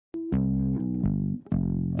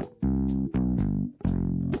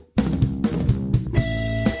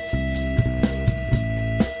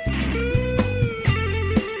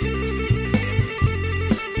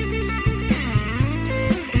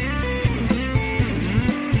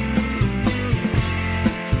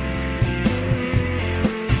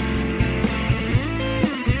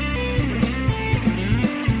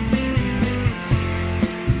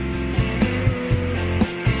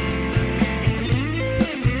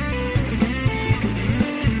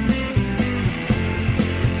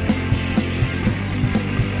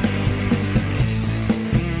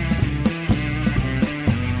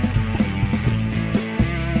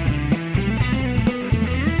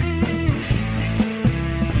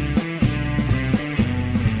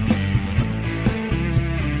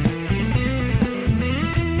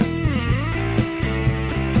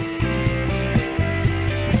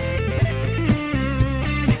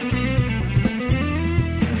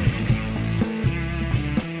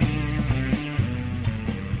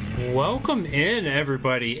Welcome in,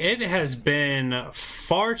 everybody. It has been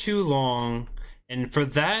far too long, and for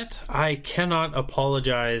that, I cannot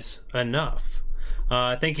apologize enough.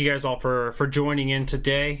 Thank you guys all for joining in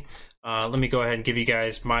today. Let me go ahead and give you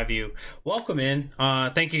guys my view. Welcome in.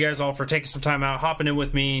 Thank you guys all for taking some time out, hopping in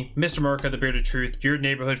with me, Mr. Merca, the Bearded Truth, your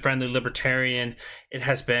neighborhood-friendly libertarian. It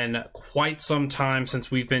has been quite some time since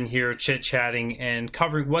we've been here chit-chatting and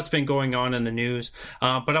covering what's been going on in the news.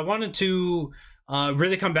 But I wanted to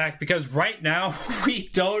really come back because right now we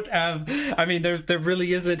don't have, there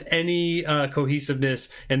really isn't any cohesiveness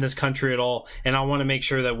in this country at all. And I want to make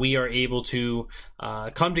sure that we are able to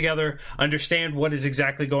come together, understand what is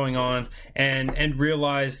exactly going on, and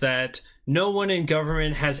realize that no one in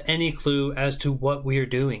government has any clue as to what we are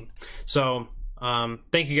doing. So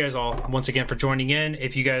thank you guys all once again for joining in.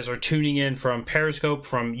 If you guys are tuning in from Periscope,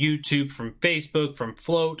 from YouTube, from Facebook, from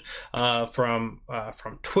Float, from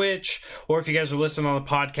Twitch, or if you guys are listening on the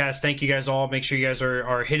podcast, thank you guys all. Make sure you guys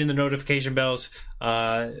are hitting the notification bells,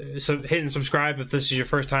 so hitting subscribe if this is your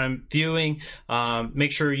first time viewing.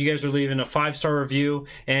 Make sure you guys are leaving a 5-star review,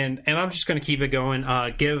 and I'm just going to keep it going.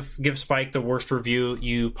 Give Spike the worst review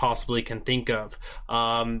you possibly can think of.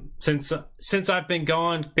 Since I've been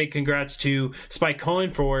gone, big congrats to Spike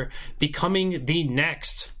Cohen for becoming the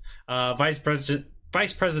next vice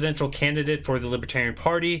presidential candidate for the Libertarian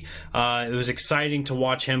Party. It was exciting to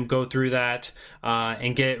watch him go through that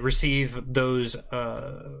and receive those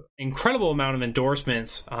incredible amount of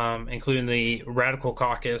endorsements, including the Radical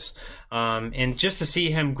Caucus, and just to see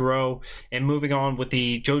him grow and moving on with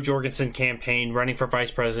the Joe Jorgensen campaign, running for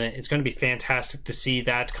vice president. It's going to be fantastic to see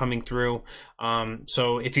that coming through.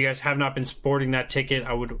 So if you guys have not been supporting that ticket,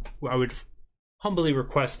 I would humbly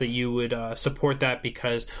request that you would support that,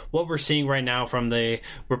 because what we're seeing right now from the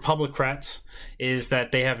Republicrats is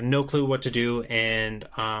that they have no clue what to do, and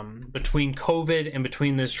between COVID and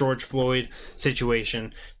between this George Floyd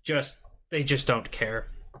situation, they just don't care.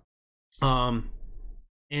 And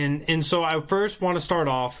so I first want to start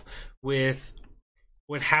off with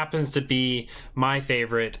what happens to be my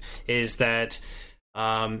favorite, is that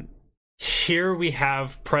here we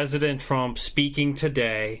have President Trump speaking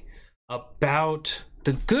today about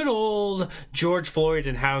the good old George Floyd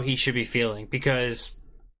and how he should be feeling, because,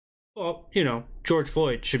 well, George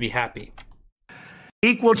Floyd should be happy.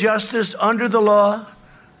 Equal justice under the law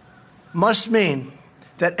must mean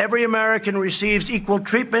that every American receives equal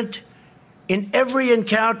treatment in every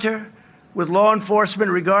encounter with law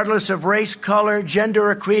enforcement, regardless of race, color, gender,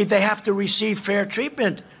 or creed. They have to receive fair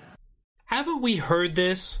treatment. Haven't we heard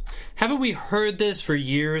this? Haven't we heard this for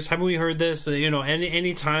years? Haven't we heard this?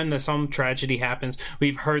 Any time that some tragedy happens,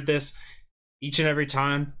 we've heard this each and every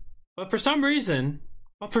time. But for some reason,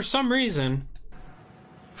 it's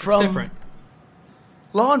different.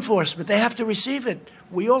 Law enforcement, they have to receive it.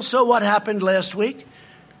 We all saw what happened last week.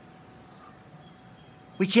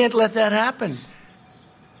 We can't let that happen.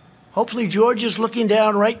 Hopefully George is looking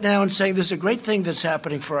down right now and saying, there's a great thing that's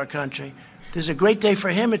happening for our country. There's a great day for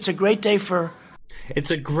him. It's a great day for...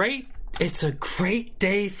 It's a great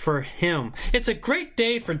day for him. It's a great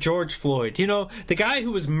day for George Floyd. The guy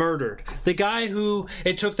who was murdered. The guy who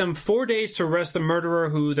it took them 4 days to arrest the murderer,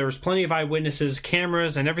 who there was plenty of eyewitnesses,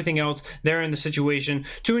 cameras, and everything else there in the situation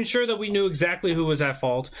to ensure that we knew exactly who was at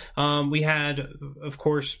fault. We had, of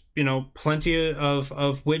course, plenty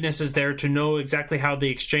of witnesses there to know exactly how the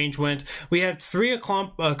exchange went. We had 3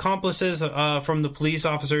 accomplices from the police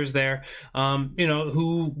officers there,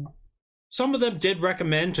 who... Some of them did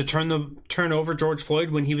recommend to turn over George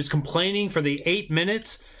Floyd when he was complaining for the 8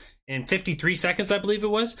 minutes and 53 seconds, I believe it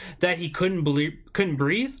was, that he couldn't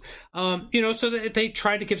breathe. So that they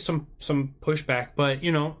tried to give some pushback, but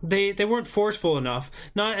they weren't forceful enough.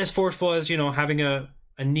 Not as forceful as having a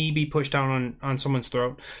knee be pushed down on someone's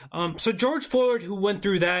throat. So George Floyd, who went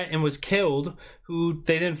through that and was killed, who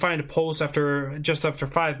they didn't find a pulse after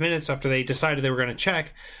 5 minutes after they decided they were going to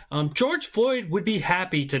check, George Floyd would be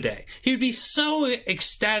happy today. He would be so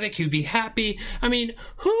ecstatic. He'd be happy.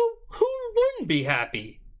 Who wouldn't be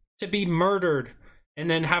happy to be murdered and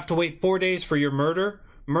then have to wait 4 days for your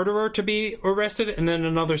murderer to be arrested, and then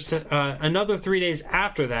another 3 days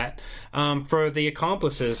after that for the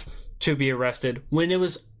accomplices to be arrested, when it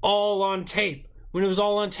was all on tape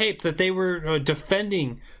that they were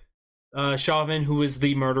defending Chauvin, who was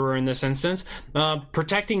the murderer in this instance,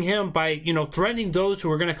 protecting him by threatening those who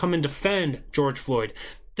were going to come and defend George Floyd.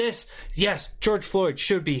 George Floyd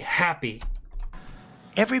should be happy.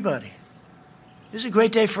 Everybody. This is a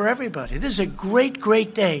great day for everybody. This is a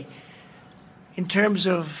great day in terms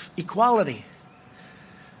of equality.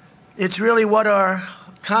 It's really what our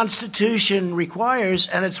Constitution requires,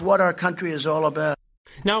 and it's what our country is all about.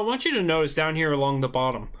 Now, I want you to notice down here along the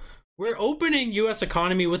bottom, we're opening U.S.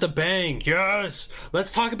 economy with a bang. Yes!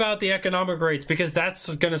 Let's talk about the economic rates, because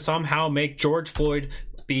that's going to somehow make George Floyd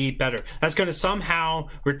be better. That's going to somehow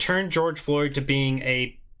return George Floyd to being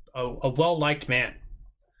a well-liked man.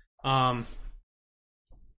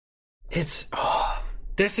 This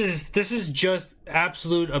is just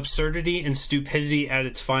absolute absurdity and stupidity at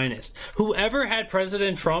its finest. Whoever had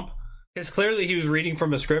President Trump, because clearly he was reading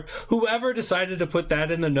from a script, whoever decided to put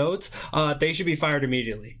that in the notes, they should be fired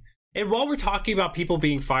immediately. And while we're talking about people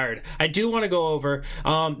being fired, I do want to go over,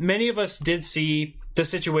 many of us did see the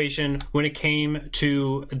situation when it came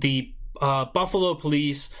to the Buffalo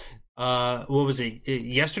police, what was it,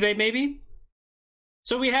 yesterday maybe?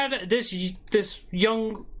 So we had this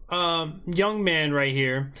young man right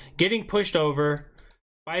here getting pushed over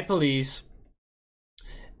by police,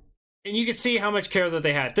 and you could see how much care that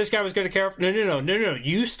they had. This guy was going to care. No.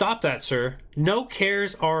 You stop that, sir. No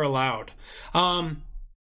cares are allowed.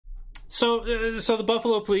 So the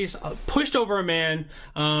Buffalo police pushed over a man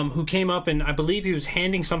who came up, and I believe he was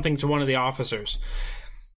handing something to one of the officers.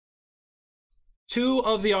 Two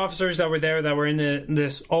of the officers that were there, that were in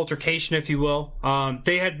this altercation, if you will,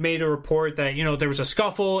 they had made a report that, there was a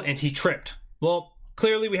scuffle and he tripped. Well,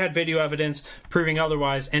 clearly we had video evidence proving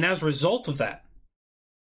otherwise, and as a result of that,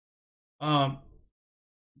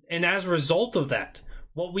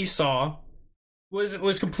 what we saw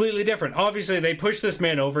was completely different. Obviously, they pushed this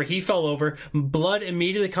man over. He fell over. Blood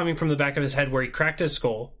immediately coming from the back of his head where he cracked his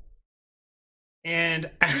skull. And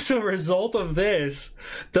as a result of this,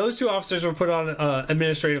 those two officers were put on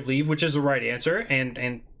administrative leave, which is the right answer,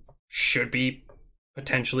 and should be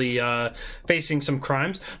potentially facing some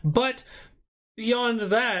crimes. But beyond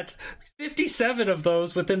that, 57 of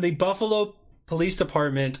those within the Buffalo Police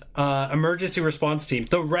Department emergency response team,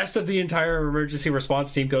 the rest of the entire emergency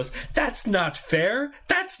response team goes, that's not fair,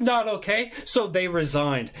 that's not okay, so they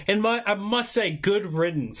resigned. And I must say, good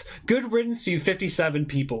riddance to you 57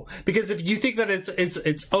 people, because if you think that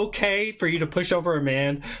it's okay for you to push over a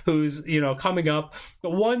man who's coming up,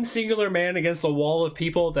 one singular man against the wall of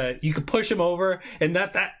people, that you could push him over, and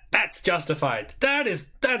that's justified, that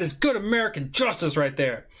is good American justice right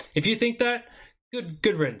there. If you think that,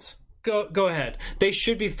 good riddance. Go ahead. They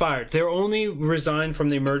should be fired. They're only resigned from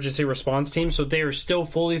the emergency response team, so they are still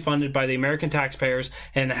fully funded by the American taxpayers,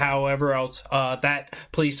 and however else that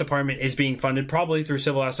police department is being funded, probably through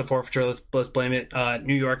civil asset forfeiture. Let's blame it.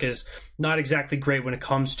 New York is not exactly great when it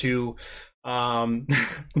comes to the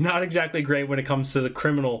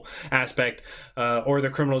criminal aspect or the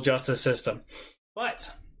criminal justice system, but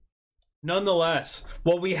nonetheless,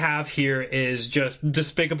 what we have here is just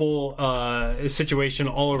despicable situation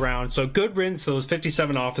all around. So good riddance to those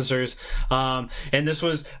 57 officers. And this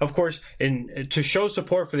was, of course, to show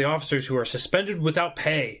support for the officers who are suspended without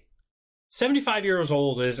pay. 75 years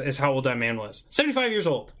old is how old that man was. 75 years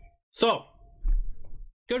old. So,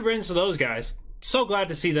 good riddance to those guys. So glad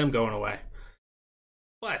to see them going away.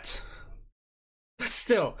 But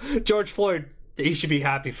still, George Floyd, he should be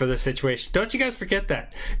happy for this situation. Don't you guys forget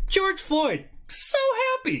that. George Floyd, so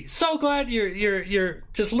happy, so glad you're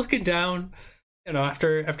just looking down,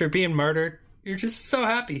 after being murdered. You're just so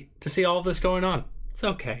happy to see all of this going on. It's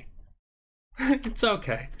okay. It's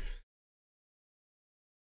okay.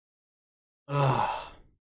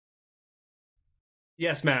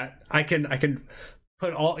 Yes, Matt, I can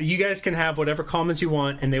put you guys can have whatever comments you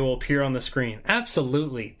want, and they will appear on the screen.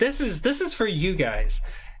 Absolutely. This is for you guys.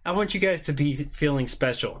 I want you guys to be feeling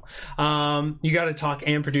special. You got to talk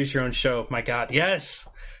and produce your own show. My God, yes.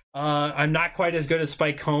 I'm not quite as good as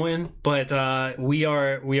Spike Cohen, but we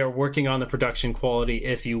are working on the production quality,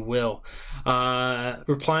 if you will.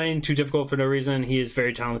 Replying too difficult for no reason. He is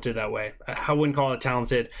very talented that way. I wouldn't call it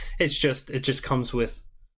talented. It just comes with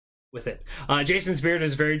it. Jason's beard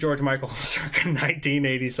is very George Michael, circa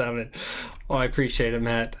 1987. Oh, I appreciate it,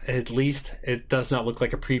 Matt. At least it does not look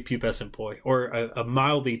like a prepubescent boy, or a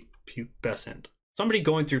mildly pubescent. Somebody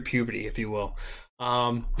going through puberty, if you will.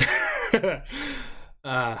 But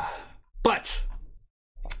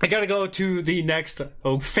I gotta go to the next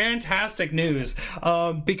fantastic news,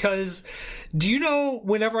 because do you know,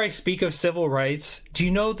 whenever I speak of civil rights, do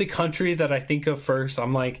you know the country that I think of first?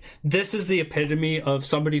 I'm like, this is the epitome of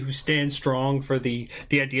somebody who stands strong for the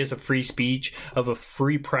ideas of free speech, of a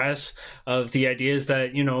free press, of the ideas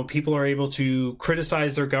that, people are able to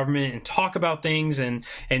criticize their government and talk about things and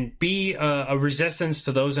be a resistance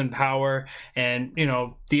to those in power, and,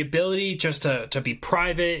 the ability just to be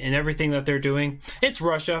private in everything that they're doing. It's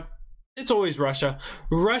Russia. It's always Russia.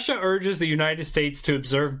 Russia urges the United States to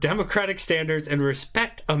observe democratic standards and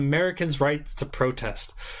respect Americans' rights to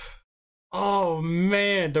protest. Oh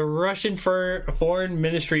man, the Russian Foreign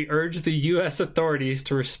Ministry urged the U.S. authorities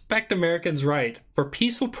to respect Americans' right for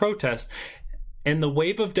peaceful protest and the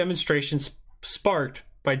wave of demonstrations sparked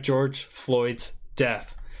by George Floyd's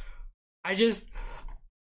death. I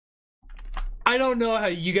don't know how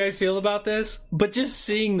you guys feel about this, but just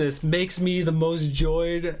seeing this makes me the most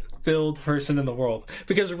joy-filled person in the world.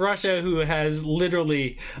 Because Russia, who has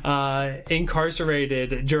literally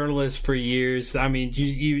incarcerated journalists for years, I mean,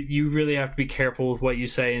 you really have to be careful with what you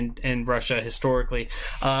say in Russia historically.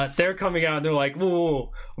 They're coming out and they're like,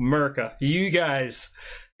 whoa, America, you guys,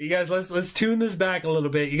 let's tune this back a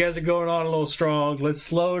little bit. You guys are going on a little strong. Let's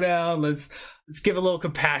slow down. Let's give a little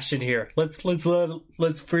compassion here. Let's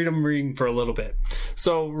freedom ring for a little bit.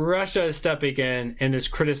 So Russia is stepping in and is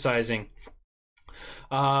criticizing.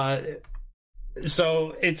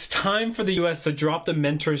 So it's time for the U.S. to drop the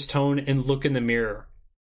mentor's tone and look in the mirror,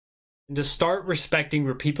 and to start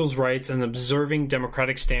respecting people's rights and observing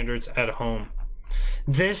democratic standards at home.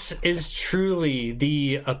 This is truly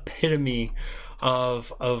the epitome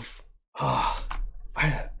of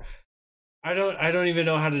I don't even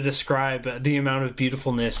know how to describe the amount of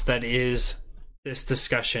beautifulness that is this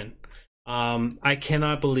discussion. I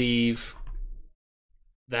cannot believe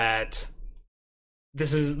that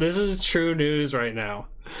this is true news right now.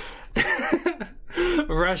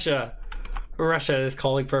 Russia is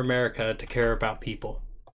calling for America to care about people.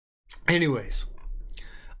 Anyways,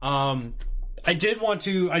 I did want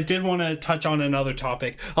to touch on another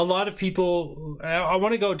topic. A lot of people, I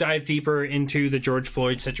want to dive deeper into the George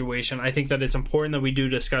Floyd situation. I think that it's important that we do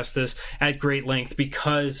discuss this at great length,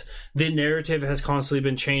 because the narrative has constantly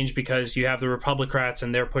been changed, because you have the Republicrats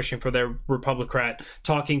and they're pushing for their Republicrat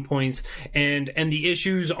talking points, and the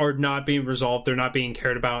issues are not being resolved. They're not being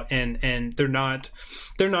cared about, and they're not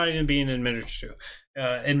even being administered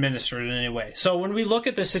in any way. So when we look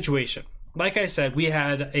at this situation, like I said, we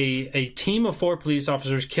had a team of 4 police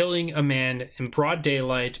officers killing a man in broad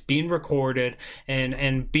daylight, being recorded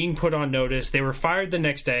and being put on notice. They were fired the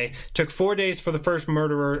next day. Took 4 days for the first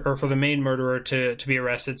murderer, or for the main murderer, to be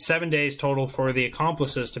arrested. 7 days total for the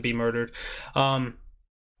accomplices to be murdered.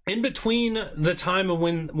 In between the time of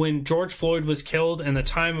when George Floyd was killed and the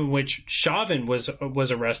time in which Chauvin was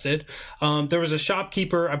arrested, there was a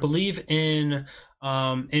shopkeeper, I believe in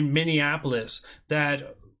Minneapolis,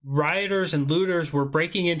 that rioters and looters were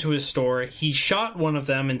breaking into his store. He shot one of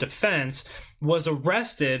them in defense, was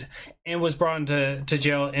arrested, and was brought into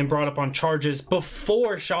jail and brought up on charges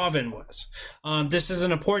before Chauvin was. This is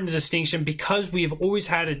an important distinction, because we have always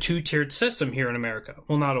had a 2-tiered system here in America.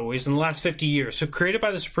 Well, not always, in the last 50 years. So created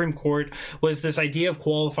by the Supreme Court was this idea of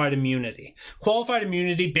qualified immunity. Qualified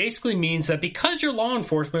immunity basically means that because you're law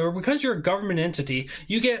enforcement, or because you're a government entity,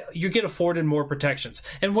 you get afforded more protections.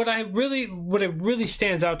 And what it really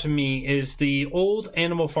stands out to me is the old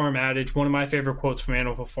Animal Farm adage, one of my favorite quotes from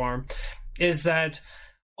Animal Farm, is that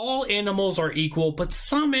all animals are equal, but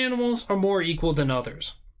some animals are more equal than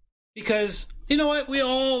others. Because, you know what, we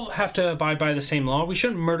all have to abide by the same law. We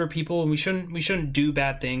shouldn't murder people, and we shouldn't do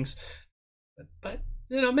bad things. But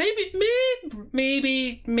you know, maybe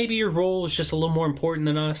your role is just a little more important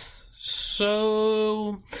than us.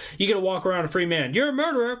 So you get to walk around a free man. You're a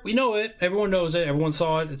murderer. We know it. Everyone knows it. Everyone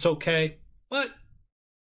saw it. It's okay. But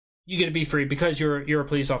you get to be free because you're a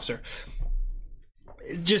police officer.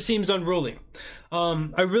 It just seems unruly.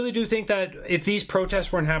 I really do think that if these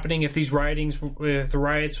protests weren't happening, if the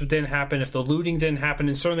riots didn't happen, if the looting didn't happen,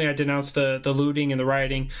 and certainly I denounce the looting and the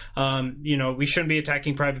rioting, we shouldn't be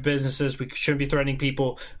attacking private businesses. We shouldn't be threatening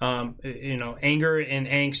people. Anger and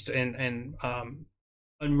angst and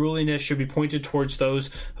unruliness should be pointed towards those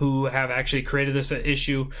who have actually created this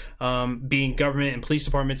issue, being government and police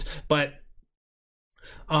departments. But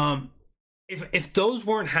if those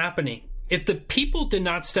weren't happening, if the people did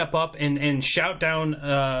not step up and shout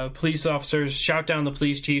down police officers, shout down the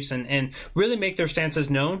police chiefs, and really make their stances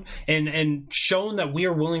known and shown that we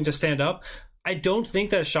are willing to stand up, I don't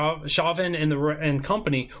think that Chauvin and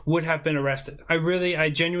company would have been arrested. I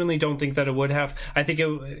genuinely don't think that it would have. I think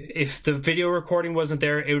if the video recording wasn't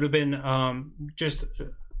there, it would have been just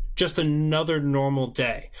another normal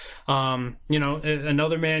day.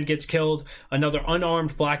 Another man gets killed, another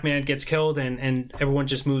unarmed black man gets killed, and everyone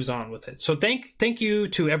just moves on with it. So thank you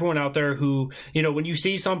to everyone out there who, when you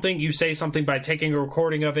see something, you say something by taking a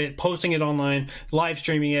recording of it, posting it online, live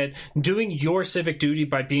streaming it, doing your civic duty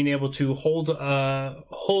by being able to hold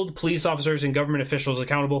police officers and government officials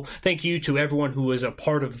accountable. Thank you to everyone who was a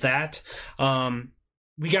part of that.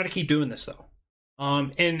 We got to keep doing this though.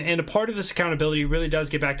 And a part of this accountability really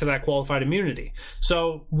does get back to that qualified immunity.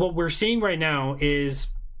 So what we're seeing right now is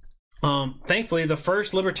Thankfully, the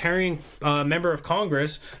first libertarian member of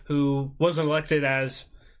Congress who wasn't elected as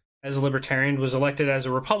a libertarian was elected as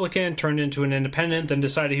a Republican, turned into an independent, then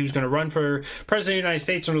decided he was going to run for president of the United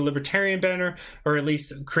States under a libertarian banner, or at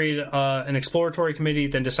least create an exploratory committee,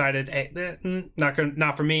 then decided, hey,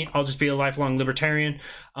 not for me, I'll just be a lifelong libertarian.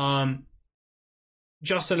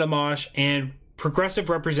 Justin Amash and Progressive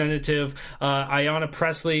Representative Ayanna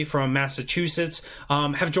Pressley from Massachusetts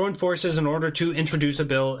have joined forces in order to introduce a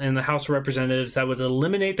bill in the House of Representatives that would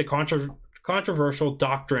eliminate the controversial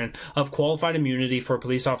doctrine of qualified immunity for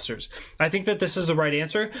police officers. I think that this is the right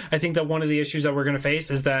answer. I think that one of the issues that we're going to face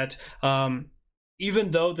is that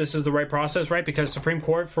even though this is the right process, right, because Supreme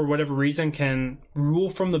Court, for whatever reason, can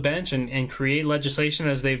rule from the bench and create legislation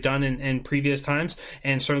as they've done in previous times,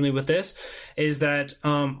 and certainly with this, is that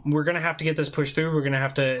we're going to have to get this pushed through. We're going to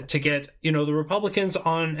have to get, the Republicans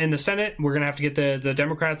in the Senate. We're going to have to get the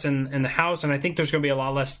Democrats in the House, and I think there's going to be a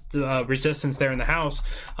lot less resistance there in the House.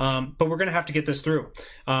 But we're going to have to get this through,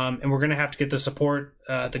 and we're going to have to get the support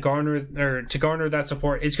to garner that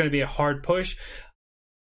support. It's going to be a hard push.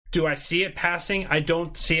 Do I see it passing? I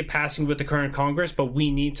don't see it passing with the current Congress, but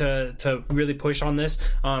we need to really push on this.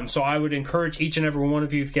 So I would encourage each and every one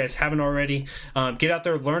of you, if you guys haven't already, get out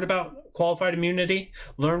there, learn about qualified immunity,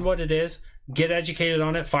 learn what it is, get educated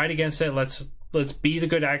on it, fight against it. Let's be the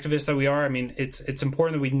good activists that we are. I mean, it's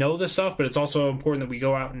important that we know this stuff, but it's also important that we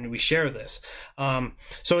go out and we share this.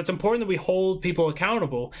 So it's important that we hold people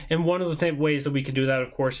accountable. And one of the ways that we can do that,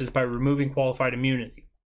 of course, is by removing qualified immunity.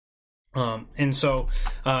 And so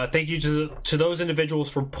thank you to those individuals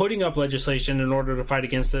for putting up legislation in order to fight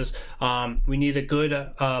against this. We need a good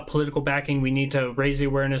political backing. We need to raise the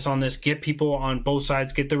awareness on this, get people on both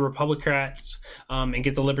sides, get the Republicans and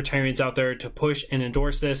get the Libertarians out there to push and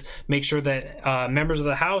endorse this. Make sure that members of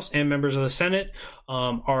the House and members of the Senate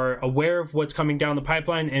are aware of what's coming down the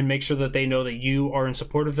pipeline, and make sure that they know that you are in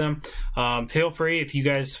support of them. Feel free, if you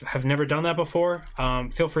guys have never done that before,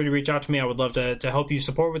 feel free to reach out to me. I would love to help you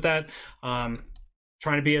support with that.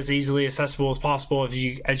 Trying to be as easily accessible as possible.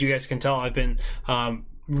 As you guys can tell, I've been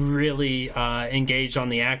really engaged on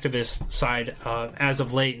the activist side as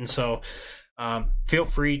of late, and so feel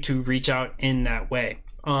free to reach out in that way.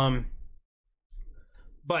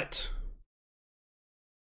 But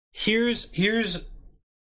here's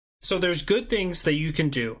so there's good things that you can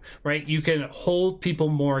do, right? You can hold people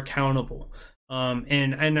more accountable.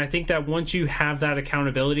 And I think that once you have that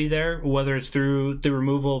accountability there, whether it's through the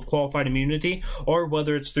removal of qualified immunity or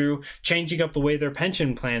whether it's through changing up the way their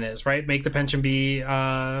pension plan is, right? Make the pension be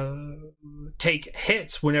take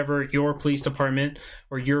hits whenever your police department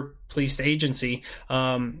or your police agency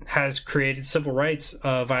has created civil rights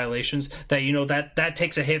violations, that that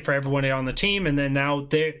takes a hit for everyone on the team. And then now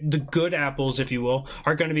the good apples, if you will,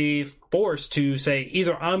 are going to be forced to say,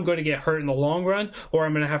 either I'm going to get hurt in the long run, or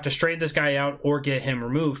I'm going to have to straighten this guy out or get him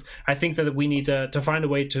removed. I think that we need to find a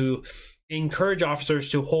way to encourage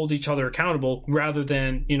officers to hold each other accountable, rather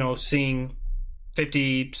than, seeing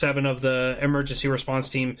 57 of the emergency response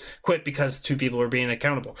team quit because 2 people are being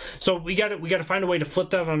accountable. So we got to find a way to flip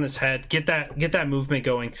that on its head, get that movement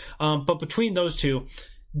going. But between those two,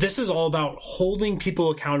 this is all about holding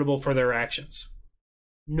people accountable for their actions.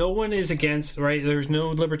 No one is against, right? There's no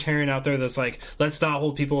libertarian out there that's like, let's not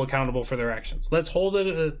hold people accountable for their actions. Let's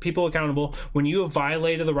hold people accountable when you have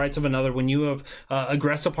violated the rights of another, when you have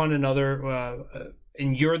aggressed upon another,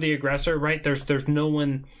 and you're the aggressor, right? There's no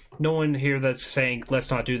one here that's saying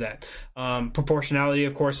let's not do that. Proportionality,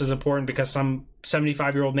 of course, is important, because some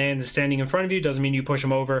 75-year-old man is standing in front of you doesn't mean you push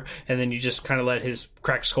him over and then you just kind of let his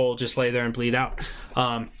cracked skull just lay there and bleed out.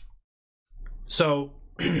 So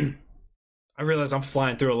I realize I'm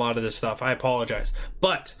flying through a lot of this stuff. I apologize,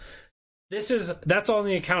 but that's on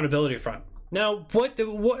the accountability front. Now, what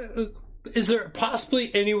is there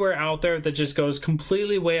possibly anywhere out there that just goes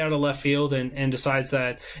completely way out of left field and decides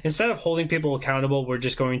that instead of holding people accountable, we're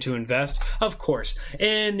just going to invest? Of course.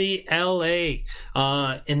 In the LA,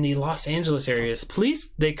 in the Los Angeles areas,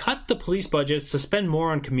 they cut the police budgets to spend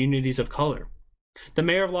more on communities of color. The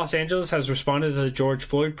mayor of Los Angeles has responded to the George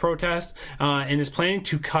Floyd protest and is planning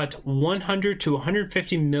to cut $100 to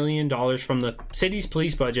 $150 million from the city's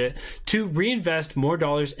police budget to reinvest more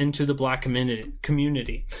dollars into the Black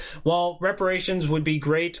community. While reparations would be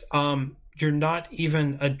great, you're not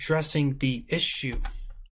even addressing the issue.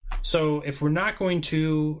 So if we're not going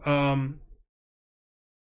to...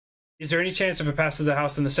 is there any chance if it passes the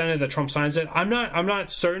House and the Senate that Trump signs it? I'm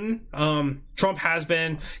not certain. Trump has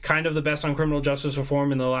been kind of the best on criminal justice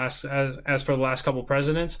reform in the last, as for the last couple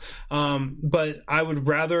presidents. But I would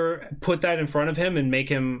rather put that in front of him and make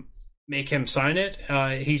him make him sign it.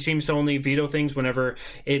 He seems to only veto things whenever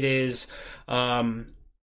it is,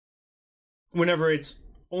 whenever it's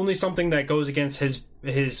only something that goes against his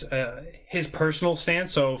personal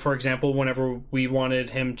stance. So, for example, whenever we wanted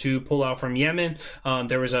him to pull out from Yemen,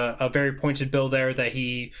 there was a very pointed bill there that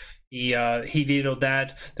he vetoed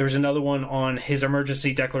that. There was another one on his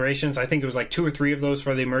emergency declarations. I think it was like 2 or 3 of those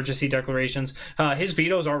for the emergency declarations. His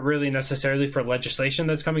vetoes aren't really necessarily for legislation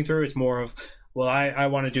that's coming through. It's more of, well, I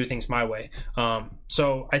want to do things my way.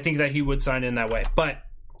 So I think that he would sign in that way. But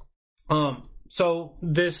so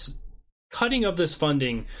this cutting of this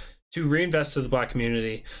funding to reinvest to the Black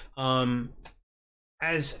community,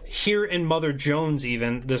 as here in Mother Jones,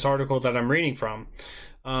 even this article that I'm reading from,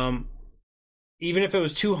 even if it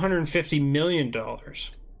was $250 million,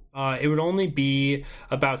 it would only be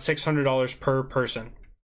about $600 per person.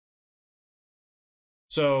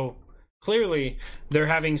 So clearly they're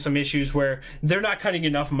having some issues where they're not cutting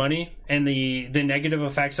enough money, and the negative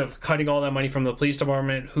effects of cutting all that money from the police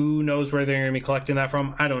department, who knows where they're going to be collecting that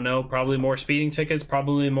from? I don't know. Probably more speeding tickets,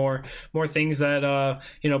 probably more things that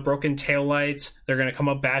broken taillights. They're going to come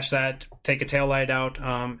up, bash that, take a taillight out,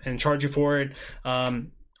 and charge you for it.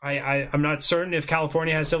 I'm not certain if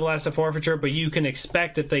California has civil asset forfeiture, but you can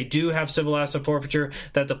expect if they do have civil asset forfeiture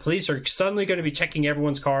that the police are suddenly going to be checking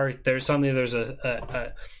everyone's car. There's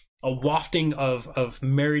a wafting of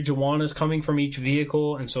marijuanas coming from each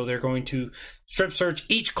vehicle, and so they're going to strip search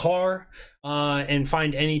each car and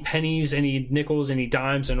find any pennies, any nickels, any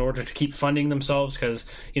dimes in order to keep funding themselves, because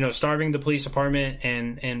starving the police department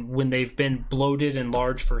and when they've been bloated and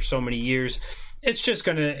large for so many years, they're just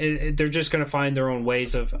gonna find their own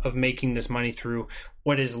ways of making this money through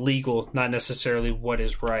what is legal, not necessarily what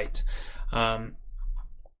is right.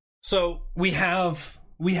 So we have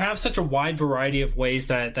such a wide variety of ways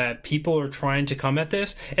that people are trying to come at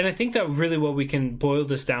this, and I think that really what we can boil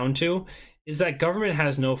this down to is that government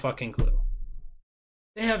has no fucking clue.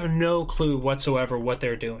 They have no clue whatsoever what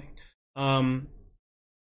they're doing.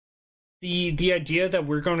 The idea that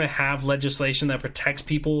we're going to have legislation that protects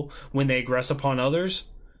people when they aggress upon others,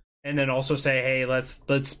 and then also say, hey, let's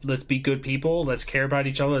be good people, let's care about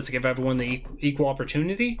each other, let's give everyone the equal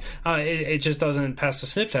opportunity, it just doesn't pass the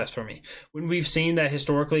sniff test for me. When we've seen that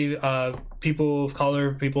historically people of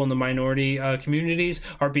color, people in the minority communities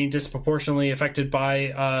are being disproportionately affected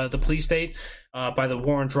by the police state, by the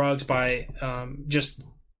war on drugs, by just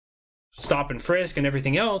stop and frisk and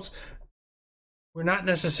everything else, we're not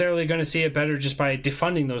necessarily going to see it better just by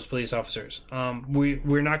defunding those police officers.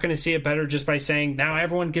 We're not going to see it better just by saying now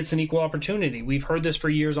everyone gets an equal opportunity. We've heard this for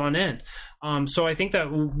years on end. So I think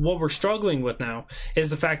that what we're struggling with now is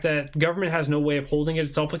the fact that government has no way of holding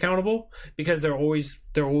itself accountable, because they're always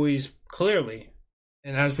clearly,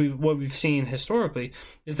 and as what we've seen historically,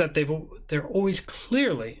 is that they're always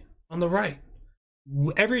clearly on the right.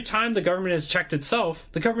 Every time the government has checked itself,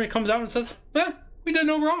 the government comes out and says, we did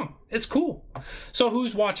no wrong. It's cool. So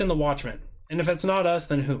who's watching the Watchmen? And if it's not us,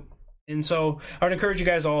 then who? And so I would encourage you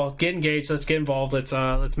guys all, get engaged. Let's get involved.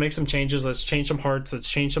 Let's make some changes. Let's change some hearts. Let's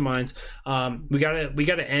change some minds. We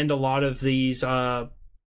gotta end a lot of these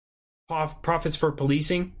profits for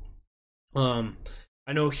policing.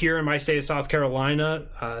 I know here in my state of South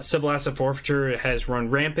Carolina, civil asset forfeiture has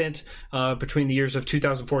run rampant between the years of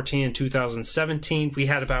 2014 and 2017. We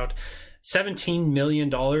had about $17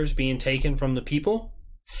 million being taken from the people.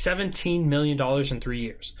 $17 million in 3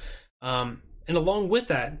 years. And along with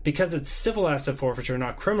that, because it's civil asset forfeiture,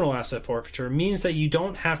 not criminal asset forfeiture, means that you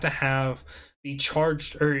don't have to be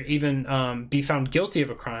charged or even be found guilty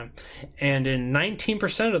of a crime. And in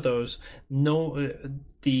 19% of those,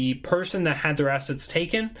 the person that had their assets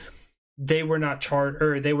taken, they were not charged,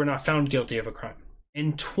 or they were not found guilty of a crime.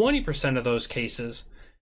 In 20% of those cases,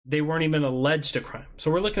 they weren't even alleged a crime. So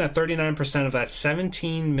we're looking at 39% of that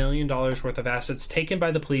 $17 million worth of assets taken by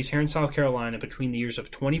the police here in South Carolina between the years of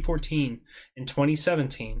 2014 and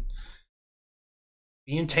 2017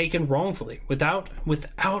 being taken wrongfully without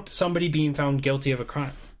somebody being found guilty of a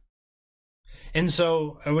crime. And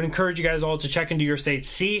so I would encourage you guys all to check into your state,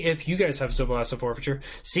 see if you guys have civil asset forfeiture,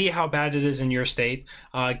 see how bad it is in your state,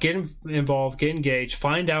 get involved, get engaged,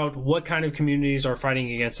 find out what kind of communities are fighting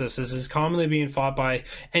against this. This is commonly being fought by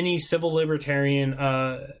any civil libertarian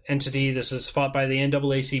entity. This is fought by the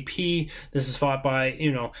NAACP. This is fought by,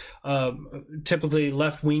 typically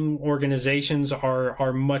left-wing organizations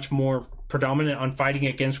are much more predominant on fighting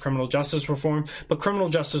against criminal justice reform, but criminal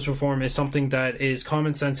justice reform is something that is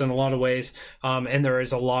common sense in a lot of ways, and there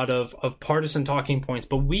is a lot of partisan talking points,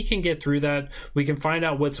 but we can get through that. We can find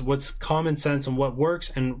out what's common sense and what works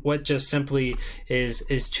and what just simply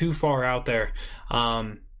is too far out there.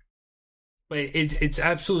 But it's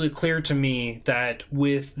absolutely clear to me that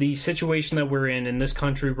with the situation that we're in this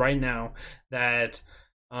country right now, that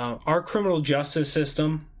our criminal justice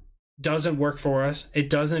system doesn't work for us. It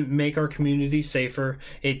doesn't make our community safer.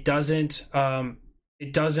 It doesn't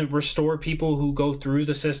restore people who go through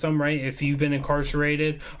the system, right? If you've been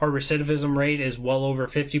incarcerated, our recidivism rate is well over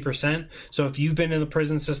 50%. So if you've been in the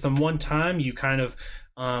prison system one time, you kind of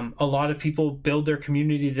a lot of people build their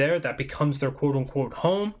community there. That becomes their quote unquote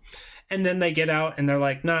home. And then they get out and they're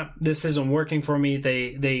like, nah, this isn't working for me. They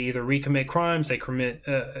either recommit crimes, they commit,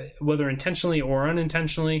 whether intentionally or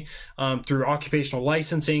unintentionally, through occupational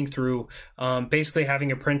licensing, through basically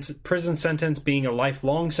having a prison sentence being a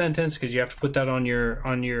lifelong sentence, because you have to put that on your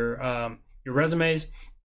resumes.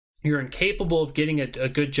 You're incapable of getting a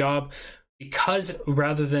good job because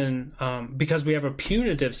because we have a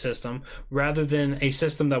punitive system rather than a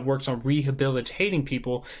system that works on rehabilitating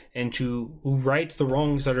people and to right the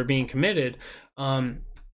wrongs that are being committed.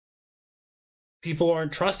 People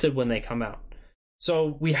aren't trusted when they come out.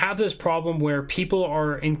 So we have this problem where people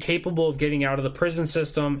are incapable of getting out of the prison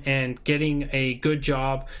system and getting a good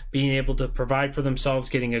job, being able to provide for themselves,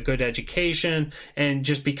 getting a good education, and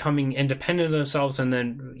just becoming independent of themselves, and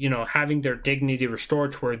then, you know, having their dignity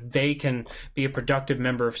restored to where they can be a productive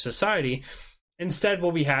member of society. Instead,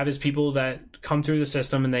 what we have is people that come through the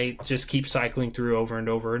system and they just keep cycling through over and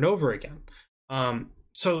over and over again.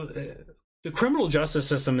 The criminal justice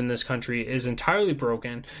system in this country is entirely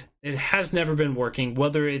broken. It has never been working,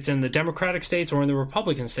 whether it's in the Democratic states or in the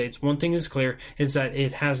Republican states. One thing is clear is that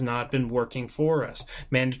it has not been working for us.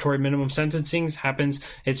 Mandatory minimum sentencing happens.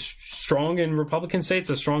 It's strong in Republican states.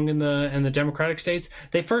 It's strong in the Democratic states.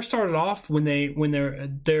 They first started off when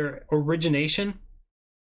their origination,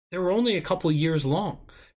 they were only a couple of years long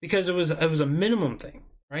because it was a minimum thing.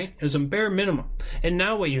 Right? It was a bare minimum. And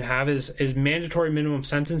now what you have is mandatory minimum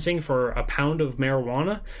sentencing for a pound of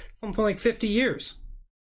marijuana, something like 50 years.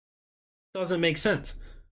 Doesn't make sense.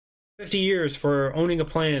 50 years for owning a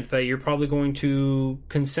plant that you're probably going to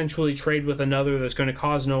consensually trade with another that's going to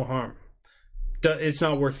cause no harm. It's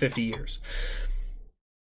not worth 50 years.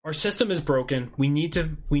 Our system is broken. We need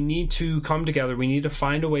to come together. We need to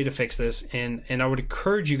find a way to fix this. And I would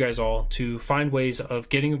encourage you guys all to find ways of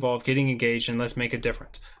getting involved, getting engaged, and let's make a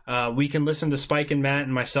difference. We can listen to Spike and Matt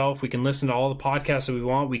and myself. We can listen to all the podcasts that we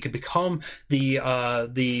want. We could become the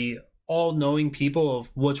all-knowing people of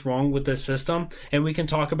what's wrong with this system, and we can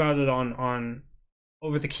talk about it on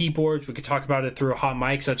over the keyboards. We could talk about it through a hot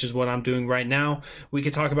mic, such as what I'm doing right now. We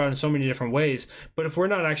could talk about it in so many different ways. But if we're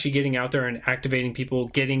not actually getting out there and activating people,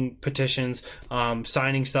 getting petitions,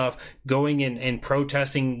 signing stuff, going and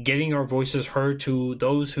protesting, getting our voices heard to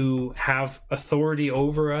those who have authority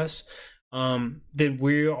over us, then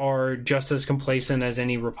we are just as complacent as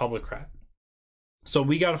any Republican. So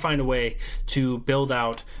we got to find a way to build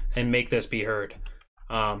out and make this be heard.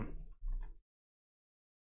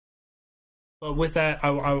 But with that,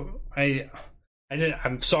 I'm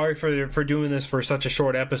sorry for doing this for such a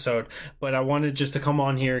short episode, but I wanted just to come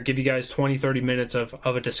on here, give you guys 20-30 minutes of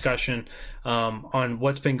a discussion on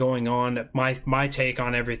what's been going on, my take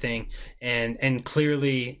on everything, and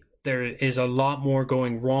clearly there is a lot more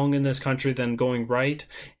going wrong in this country than going right,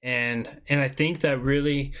 and I think that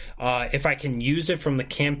really, if I can use it from the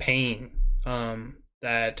campaign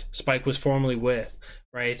that Spike was formerly with,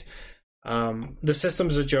 right, the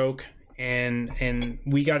system's a joke. And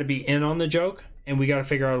we got to be in on the joke, and we got to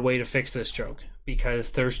figure out a way to fix this joke,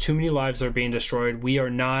 because there's too many lives that are being destroyed. We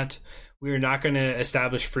are not going to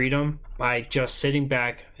establish freedom by just sitting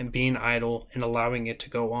back and being idle and allowing it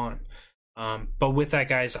to go on. But with that,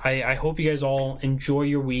 guys, I hope you guys all enjoy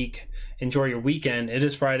your week, enjoy your weekend. It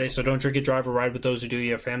is Friday, so don't drink and drive or ride with those who do.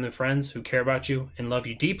 You have family and friends who care about you and love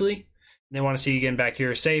you deeply. They want to see you again back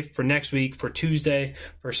here safe for next week, for Tuesday,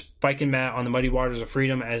 for Spike and Matt on the Muddied Waters of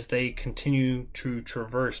Freedom as they continue to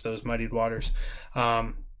traverse those muddied waters.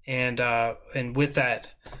 And with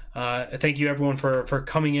that, thank you everyone for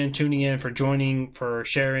coming in, tuning in, for joining, for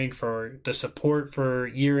sharing, for the support for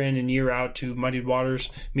year in and year out to Muddied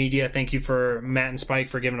Waters Media. Thank you for Matt and Spike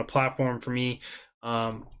for giving a platform for me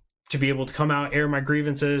to be able to come out, air my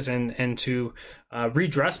grievances, and to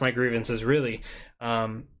redress my grievances, really.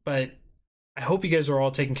 But I hope you guys are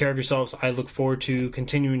all taking care of yourselves. I look forward to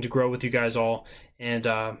continuing to grow with you guys all. And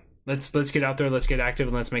let's get out there, let's get active,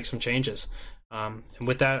 and let's make some changes. And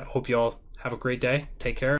with that, I hope you all have a great day. Take care.